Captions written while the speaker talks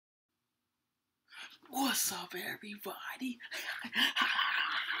What's up, everybody?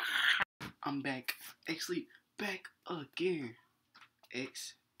 I'm back. Actually, back again.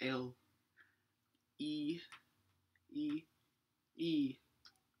 X L E E E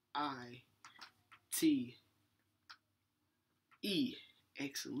I T E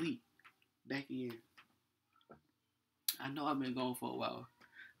X Elite. Back again. I know I've been gone for a while,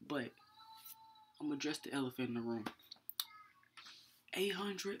 but I'm gonna address the elephant in the room.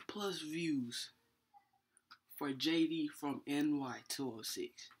 800 plus views for JD from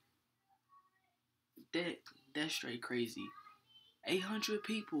NY206. That's straight crazy. 800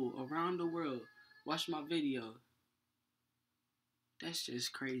 people around the world watch my video. That's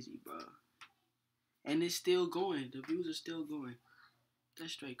just crazy, bro. And it's still going. The views are still going.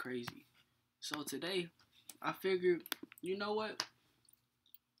 That's straight crazy. So today, I figured, you know what?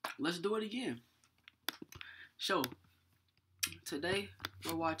 Let's do it again. So, today,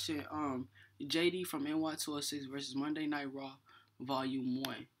 we're watching JD from NY206 versus Monday Night Raw, Volume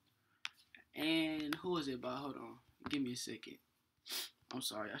 1. And who is it by? Hold on. Give me a second. I'm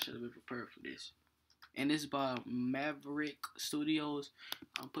sorry. I should have been prepared for this. And it's by Mavrik Studios.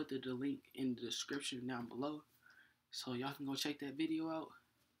 I'll put the link in the description down below, so y'all can go check that video out.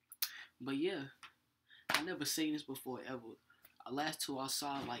 But yeah, I never seen this before ever. Last two I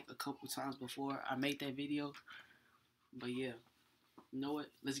saw like a couple times before I made that video. But yeah, you know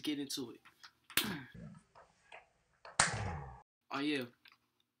what? Let's get into it. Oh yeah,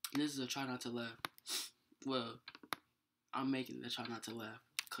 this is a try not to laugh. Well, I'm making it a try not to laugh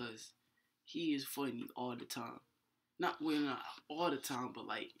because he is funny all the time. Not all the time, but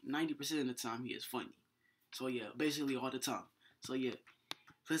like 90% of the time he is funny. So yeah, basically all the time. So yeah,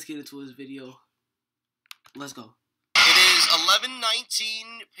 let's get into his video. Let's go. It is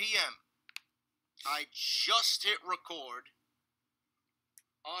 11:19 p.m. I just hit record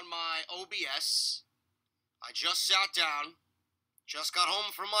on my OBS. I just sat down. Just got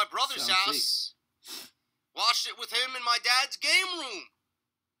home from my brother's house. Watched it with him in my dad's game room.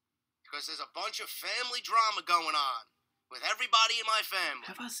 Because there's a bunch of family drama going on with everybody in my family.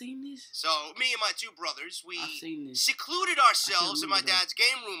 Have I seen this? So, me and my two brothers, we I've seen this. secluded ourselves in my dad's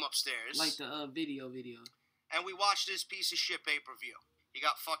game room upstairs. Like the video. And we watched this piece of shit pay-per-view. You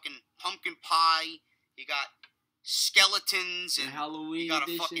got fucking pumpkin pie. You got skeletons. And Halloween you got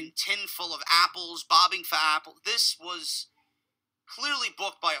edition. A fucking tin full of apples, bobbing for apples. This was clearly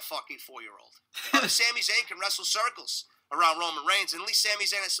booked by a fucking 4-year-old. Sami Zayn can wrestle circles around Roman Reigns, and at least Sami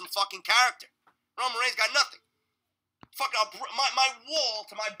Zayn has some fucking character. Roman Reigns got nothing. Fuck, my wall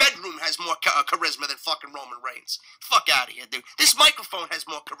to my bedroom has more charisma than fucking Roman Reigns. Fuck out of here, dude. This microphone has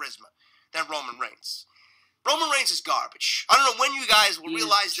more charisma than Roman Reigns. Roman Reigns is garbage. I don't know when you guys will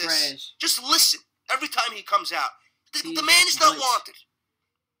realize this. Trash. Just listen every time he comes out. The man is not wanted.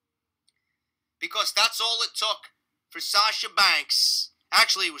 Because that's all it took for Sasha Banks.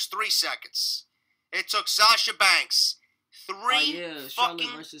 Actually, it was 3 seconds. It took Sasha Banks 3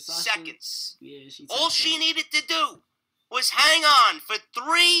 fucking seconds. Yeah, all she needed to do was hang on for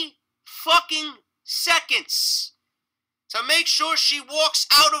 3 fucking seconds to make sure she walks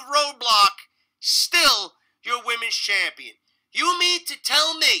out of Roadblock still your women's champion. You mean to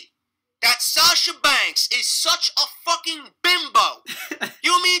tell me that Sasha Banks is such a fucking bimbo?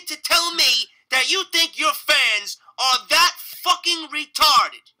 You mean to tell me that you think your fans are that fucking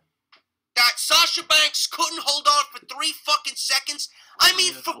retarded? That Sasha Banks couldn't hold on for 3 fucking seconds? I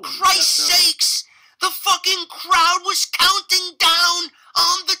mean, for Christ's sakes, the fucking crowd was counting down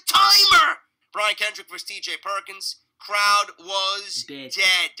on the timer. Brian Kendrick versus TJ Perkins. Crowd was dead.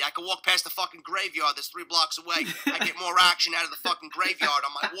 I could walk past the fucking graveyard that's 3 blocks away. I get more action out of the fucking graveyard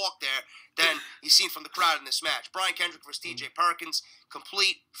on my walk there than you seen from the crowd in this match. Brian Kendrick versus TJ Perkins.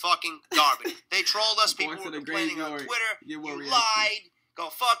 Complete fucking garbage. They trolled us. People were complaining on Twitter. You lied. Go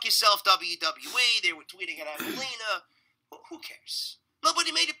fuck yourself, WWE. They were tweeting at Evelina. Who cares?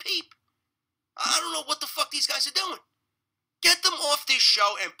 Nobody made a peep. I don't know what the fuck these guys are doing. Get them off this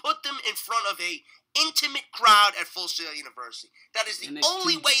show and put them in front of a intimate crowd at Full Sail University. That is the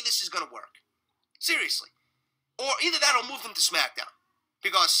only way this is going to work. Seriously. Or either that or move them to SmackDown.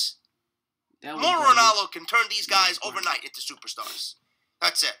 Because Mauro Ranallo can turn these guys overnight into superstars.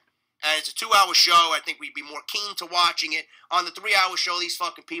 That's it. And it's a 2-hour show. I think we'd be more keen to watching it. On the 3-hour show, these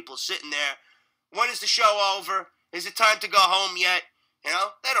fucking people are sitting there. When is the show over? Is it time to go home yet? You know,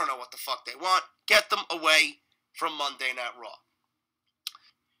 they don't know what the fuck they want. Get them away from Monday Night Raw.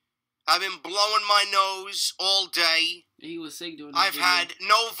 I've been blowing my nose all day. He was sick doing I've had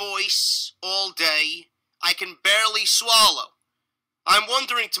no voice all day. I can barely swallow. I'm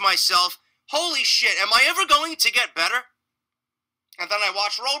wondering to myself, holy shit, am I ever going to get better? And then I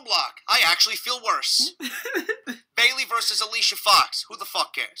watch Roadblock. I actually feel worse. Bailey versus Alicia Fox. Who the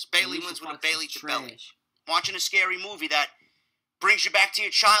fuck cares? Bailey Alicia wins with a Fox Bailey is to belly. trash. Watching a scary movie that brings you back to your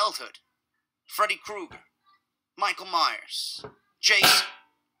childhood. Freddy Krueger. Michael Myers. Jason.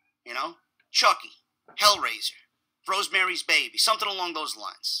 You know? Chucky. Hellraiser. Rosemary's Baby. Something along those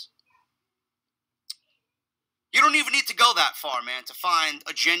lines. You don't even need to go that far, man, to find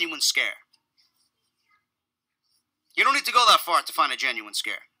a genuine scare. You don't need to go that far to find a genuine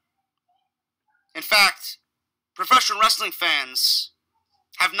scare. In fact, professional wrestling fans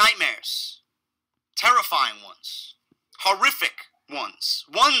have nightmares. Terrifying ones. Horrific ones.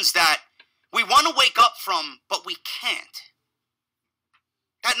 Ones that we want to wake up from, but we can't.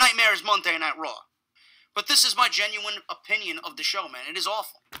 That nightmare is Monday Night Raw. But this is my genuine opinion of the show, man. It is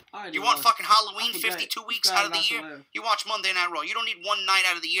awful. You want fucking Halloween 52 weeks out of the year? You watch Monday Night Raw. You don't need one night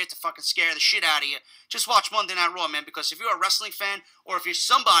out of the year to fucking scare the shit out of you. Just watch Monday Night Raw, man, because if you're a wrestling fan or if you're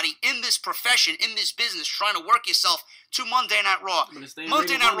somebody in this profession, in this business, trying to work yourself to Monday Night Raw,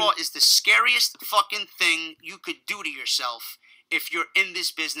 Monday Night Raw is the scariest fucking thing you could do to yourself if you're in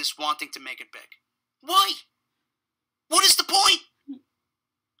this business wanting to make it big. Why? What is the point?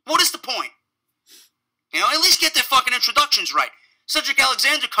 What is the point? You know, at least get their fucking introductions right. Cedric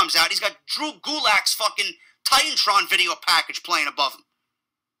Alexander comes out. He's got Drew Gulak's fucking Titantron video package playing above him.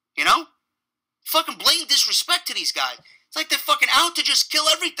 You know? Fucking blatant disrespect to these guys. It's like they're fucking out to just kill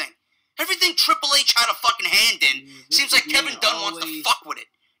everything. Everything Triple H had a fucking hand in. Seems like Kevin Dunn wants to fuck with it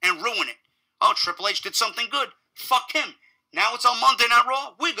and ruin it. Oh, Triple H did something good. Fuck him. Now it's on Monday Night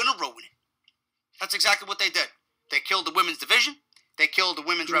Raw. We're gonna ruin it. That's exactly what they did. They killed the women's division. They killed the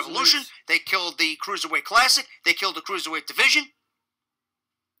Women's Revolution. They killed the Cruiserweight Classic. They killed the Cruiserweight Division.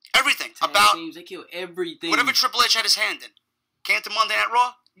 Everything. About teams, they killed everything. Whatever Triple H had his hand in. Came to Monday Night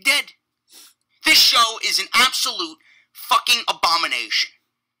Raw, dead. This show is an absolute fucking abomination.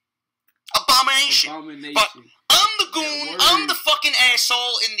 Abomination. But I'm the goon. I'm the fucking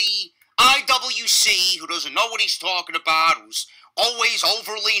asshole in the IWC who doesn't know what he's talking about, who's always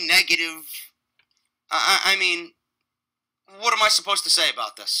overly negative. I mean, what am I supposed to say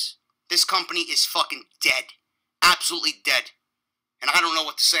about this? This company is fucking dead. Absolutely dead. And I don't know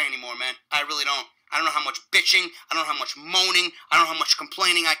what to say anymore, man. I really don't. I don't know how much bitching, I don't know how much moaning, I don't know how much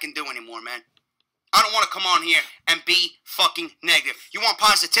complaining I can do anymore, man. I don't want to come on here and be fucking negative. You want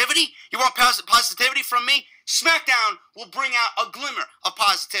positivity? You want positivity from me? SmackDown will bring out a glimmer of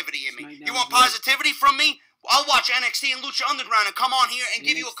positivity in me. You want positivity from me? I'll watch NXT and Lucha Underground and come on here and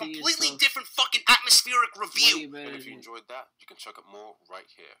give you a completely different fucking atmospheric review. And if you enjoyed that, you can check out more right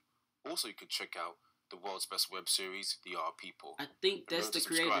here. Also, you can check out the world's best web series, The Are People. I think that's the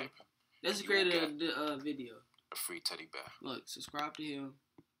creator. That's the creator of the video. A free teddy bear. Look, subscribe to him.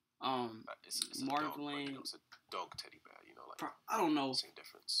 It's Marveling. It's a dog teddy bear, you know, like I don't know. Same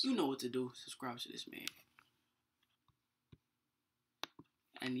difference. You know what to do. Subscribe to this man.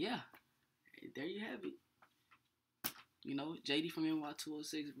 And yeah, there you have it. You know, JD from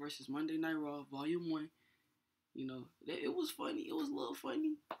NY206 versus Monday Night Raw, Volume 1. You know, it was funny. It was a little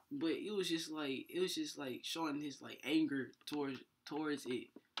funny, but it was just like showing his like anger towards it.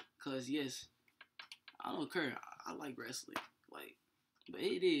 Cause yes, I don't care. I like wrestling, like, but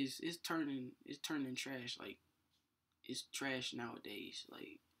it's turning trash. Like, it's trash nowadays.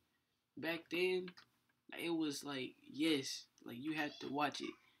 Like, back then, it was like, yes, like you had to watch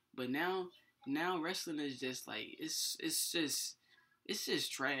it, but now wrestling is just like it's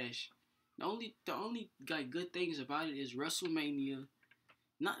just trash. The only like good things about it is WrestleMania.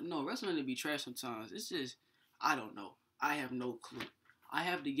 WrestleMania be trash sometimes. It's just, I don't know. I have no clue. I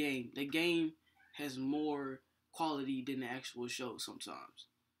have the game. The game has more quality than the actual show sometimes.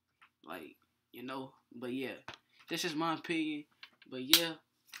 Like, you know, but yeah, that's just my opinion. But yeah,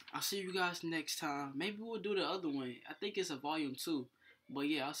 I'll see you guys next time. Maybe we'll do the other one. I think it's a volume 2. But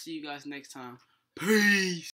yeah, I'll see you guys next time. Peace.